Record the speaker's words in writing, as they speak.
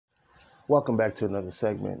Welcome back to another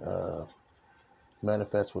segment of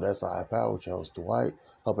Manifest with SII Power with your host Dwight.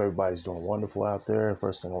 Hope everybody's doing wonderful out there.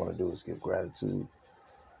 First thing I want to do is give gratitude.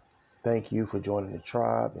 Thank you for joining the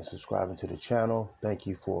tribe and subscribing to the channel. Thank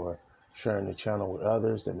you for sharing the channel with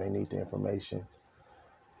others that may need the information.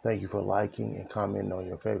 Thank you for liking and commenting on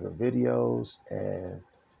your favorite videos. And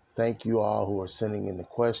thank you all who are sending in the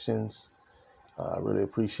questions. I really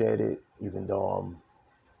appreciate it, even though I'm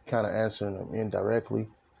kind of answering them indirectly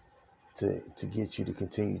to get you to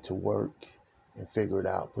continue to work and figure it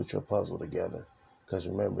out, put your puzzle together. Because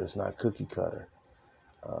remember, it's not cookie cutter.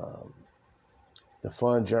 The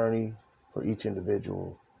fun journey for each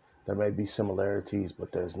individual, there may be similarities,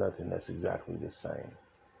 but there's nothing that's exactly the same.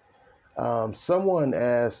 Someone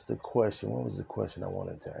asked the question. What was the question I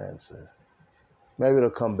wanted to answer? Maybe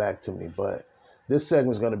it'll come back to me, but this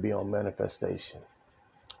segment is going to be on manifestation.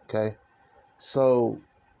 Okay? So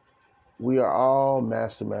we are all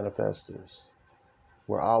master manifestors.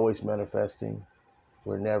 We're always manifesting.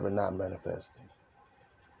 We're never not manifesting.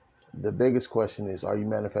 The biggest question is, are you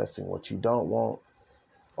manifesting what you don't want,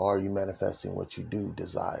 or are you manifesting what you do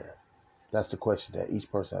desire? That's the question that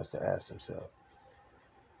each person has to ask themselves.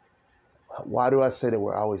 Why do I say that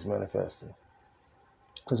we're always manifesting?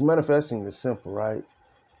 Because manifesting is simple, right?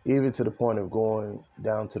 Even to the point of going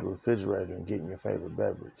down to the refrigerator and getting your favorite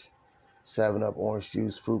beverage. 7-Up, orange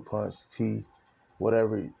juice, fruit punch, tea,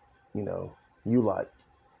 whatever you like.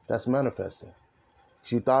 That's manifesting.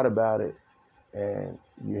 Because you thought about it and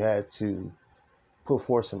you had to put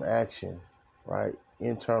forth some action, right?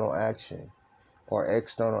 Internal action or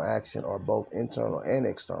external action, or both internal and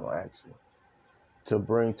external action, to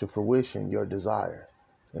bring to fruition your desire.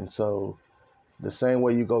 And so the same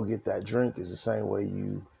way you go get that drink is the same way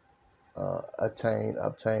you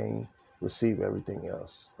obtain, receive everything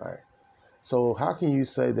else, right? So how can you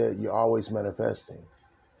say that you're always manifesting?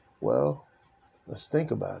 Well, let's think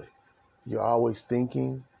about it. You're always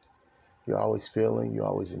thinking, you're always feeling, you're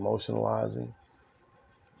always emotionalizing,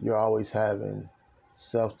 you're always having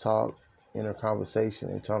self-talk, inner conversation,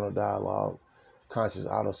 internal dialogue, conscious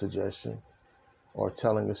auto-suggestion, or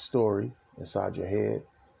telling a story inside your head.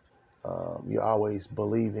 You're always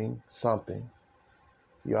believing something.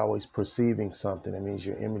 You're always perceiving something. That means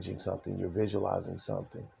you're imaging something, you're visualizing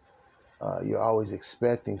something. You're always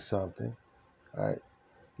expecting something, right?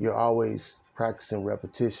 You're always practicing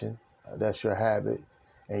repetition. That's your habit.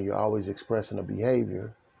 And you're always expressing a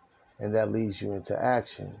behavior, and that leads you into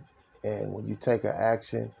action. And when you take an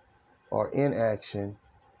action or inaction,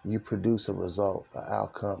 you produce a result, an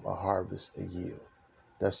outcome, a harvest, a yield.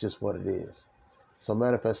 That's just what it is. So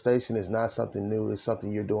manifestation is not something new. It's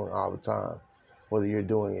something you're doing all the time. Whether you're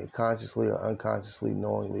doing it consciously or unconsciously,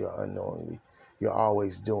 knowingly or unknowingly, you're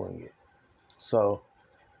always doing it. So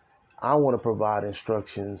I want to provide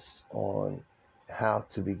instructions on how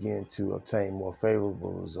to begin to obtain more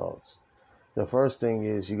favorable results. The first thing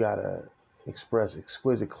is you got to express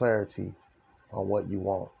exquisite clarity on what you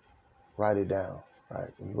want. Write it down,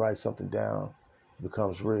 right? When you write something down, it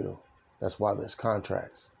becomes real. That's why there's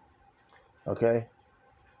contracts. Okay?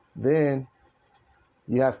 Then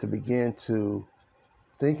you have to begin to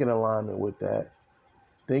think in alignment with that,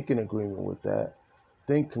 think in agreement with that,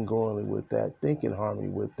 think congruently with that, think in harmony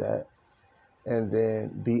with that, and then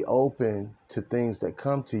be open to things that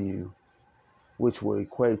come to you, which will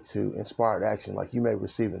equate to inspired action. Like you may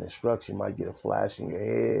receive an instruction, you might get a flash in your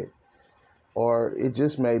head, or it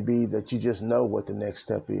just may be that you just know what the next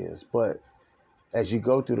step is. But as you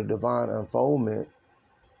go through the divine unfoldment,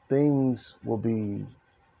 things will be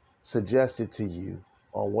suggested to you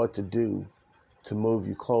on what to do to move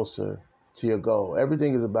you closer to your goal.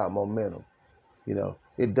 Everything is about momentum.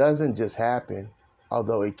 It doesn't just happen,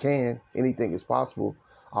 although it can. Anything is possible.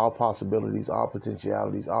 All possibilities, all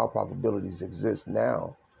potentialities, all probabilities exist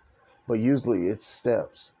now. But usually it's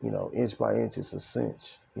steps, inch by inch, it's a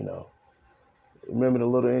cinch, Remember the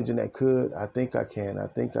little engine that could? I think I can, I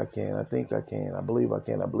think I can, I think I can, I believe I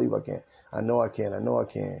can, I believe I can, I know I can, I know I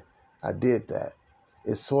can. I did that.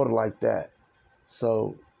 It's sort of like that.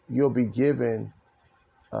 So you'll be given,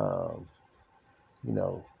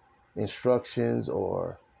 instructions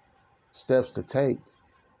or steps to take.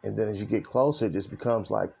 And then as you get closer, it just becomes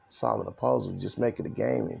like solving a puzzle. You just make it a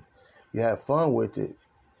game and you have fun with it.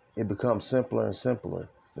 It becomes simpler and simpler.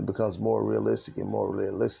 It becomes more realistic and more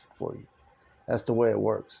realistic for you. That's the way it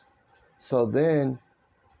works. So then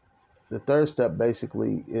the third step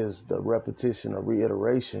basically is the repetition or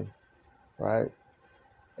reiteration, right?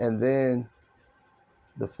 And then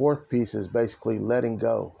the fourth piece is basically letting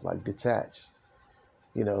go, like detach.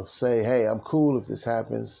 Say, hey, I'm cool if this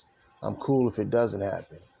happens. I'm cool if it doesn't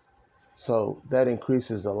happen. So that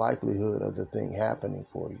increases the likelihood of the thing happening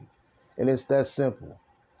for you. And it's that simple.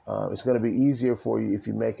 It's going to be easier for you if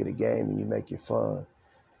you make it a game and you make it fun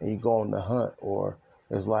and you go on the hunt. Or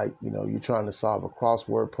it's like, you're trying to solve a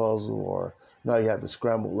crossword puzzle, or you have the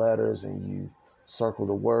scrambled letters and you circle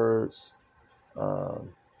the words,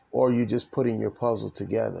 or you just putting your puzzle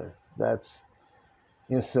together. That's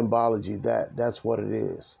in symbology, that's what it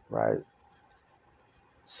is, right?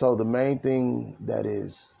 So the main thing that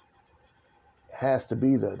has to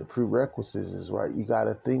be the prerequisites is, right, you got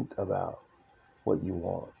to think about what you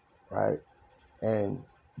want, right? And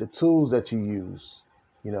the tools that you use,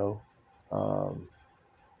 you know, um,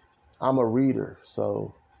 I'm a reader,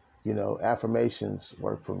 so affirmations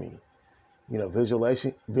work for me.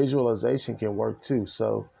 Visualization can work too.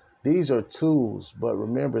 So these are tools, but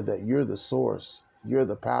remember that you're the source. You're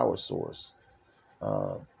the power source.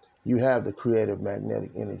 Um, you have the creative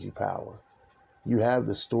magnetic energy power. You have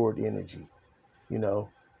the stored energy. You know,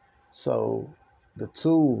 so the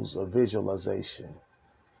tools of visualization,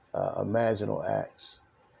 imaginal acts,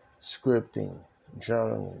 scripting,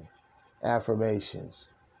 journaling, affirmations,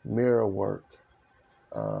 mirror work,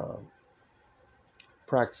 um,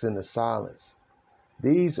 practicing the silence.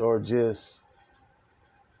 These are just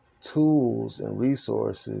tools and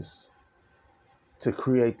resources to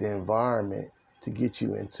create the environment to get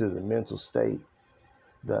you into the mental state,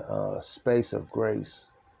 the space of grace,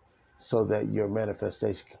 so that your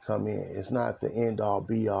manifestation can come in. It's not the end all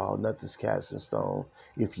be all, nothing's cast in stone.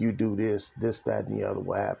 If you do this, this, that, and the other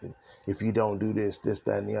will happen. If you don't do this, this,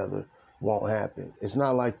 that, and the other won't happen. It's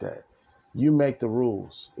not like that. You make the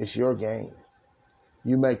rules. It's your game.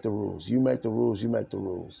 You make the rules. You make the rules. You make the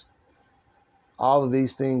rules. All of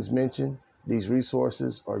these things mentioned, these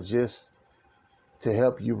resources, are just to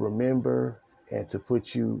help you remember and to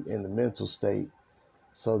put you in the mental state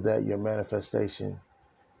so that your manifestation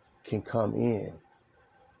can come in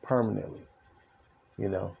permanently, you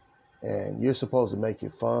know. And you're supposed to make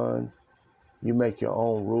it fun. You make your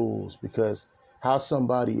own rules, because how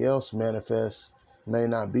somebody else manifests may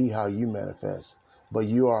not be how you manifest, but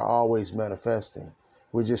you are always manifesting.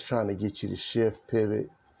 We're just trying to get you to shift,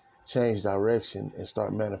 pivot, change direction, and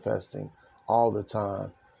start manifesting all the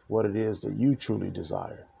time what it is that you truly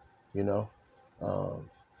desire, you know. Um,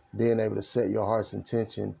 Being able to set your heart's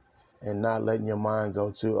intention and not letting your mind go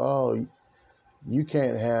to, oh, you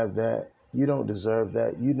can't have that, you don't deserve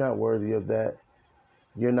that, you're not worthy of that,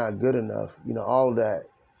 you're not good enough, all of that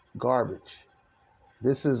garbage.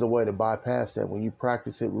 This is a way to bypass that when you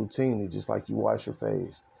practice it routinely, just like you wash your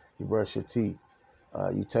face, you brush your teeth,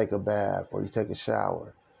 you take a bath, or you take a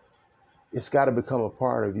shower. It's got to become a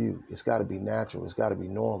part of you. It's got to be natural. It's got to be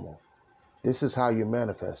normal. This is how you're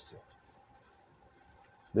manifesting.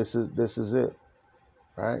 This is it,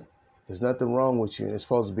 right? There's nothing wrong with you, and it's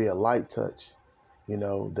supposed to be a light touch.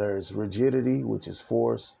 There's rigidity, which is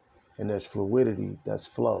force, and there's fluidity, that's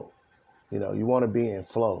flow. You want to be in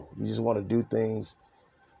flow. You just want to do things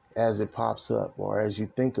as it pops up or as you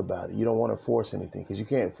think about it. You don't want to force anything, because you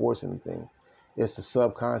can't force anything. It's the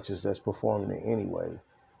subconscious that's performing it anyway.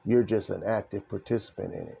 You're just an active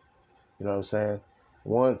participant in it. You know what I'm saying?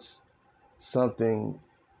 Once something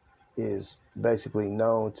is basically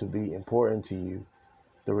known to be important to you,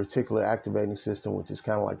 the reticular activating system, which is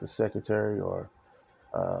kind of like the secretary or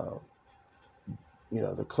uh,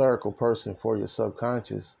 the clerical person for your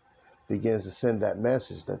subconscious, begins to send that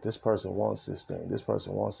message that this person wants this thing, this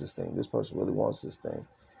person wants this thing, this person really wants this thing.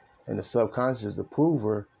 And the subconscious, the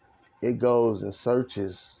prover, it goes and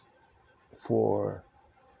searches for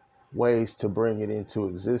ways to bring it into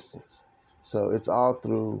existence. So it's all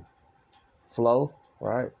through flow,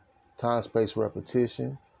 right? Time, space,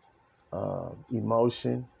 repetition,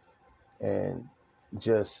 emotion, and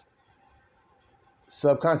just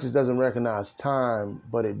subconscious doesn't recognize time,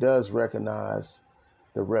 but it does recognize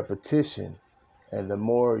the repetition. And the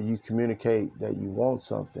more you communicate that you want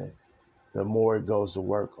something, the more it goes to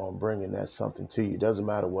work on bringing that something to you. It doesn't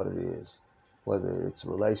matter what it is, whether it's a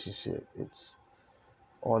relationship, it's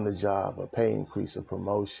on the job, a pay increase, a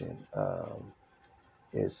promotion,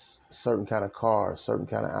 it's a certain kind of car, a certain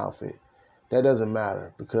kind of outfit. That doesn't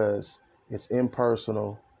matter, because it's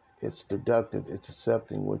impersonal, it's deductive, it's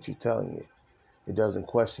accepting what you're telling it. It doesn't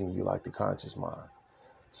question you like the conscious mind.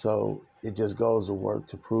 So it just goes to work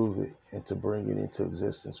to prove it and to bring it into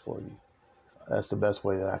existence for you. That's the best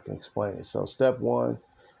way that I can explain it. So step one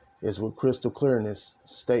is, with crystal clearness,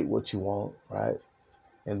 state what you want, right?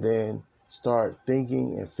 And then start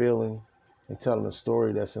thinking and feeling and telling a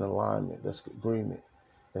story that's in alignment, that's agreement,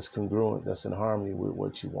 that's congruent, that's in harmony with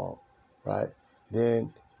what you want, right?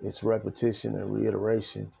 Then it's repetition and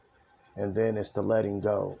reiteration And then it's the letting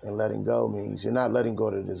go. And letting go means you're not letting go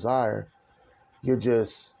of the desire. You're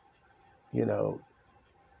just, you know,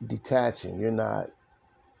 detaching. You're not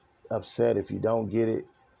upset if you don't get it.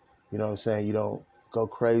 You know what I'm saying? You don't go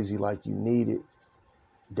crazy like you need it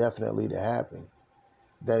definitely to happen.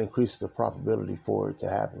 That increases the probability for it to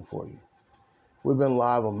happen for you. We've been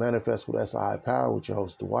live on Manifest with SII Power with your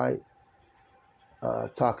host, Dwight.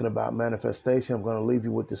 Talking about manifestation, I'm going to leave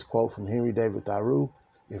you with this quote from Henry David Thoreau.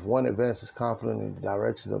 If one advances confidently in the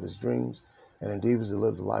directions of his dreams and endeavors to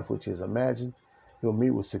live the life which he has imagined, he'll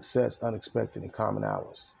meet with success unexpected in common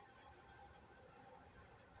hours.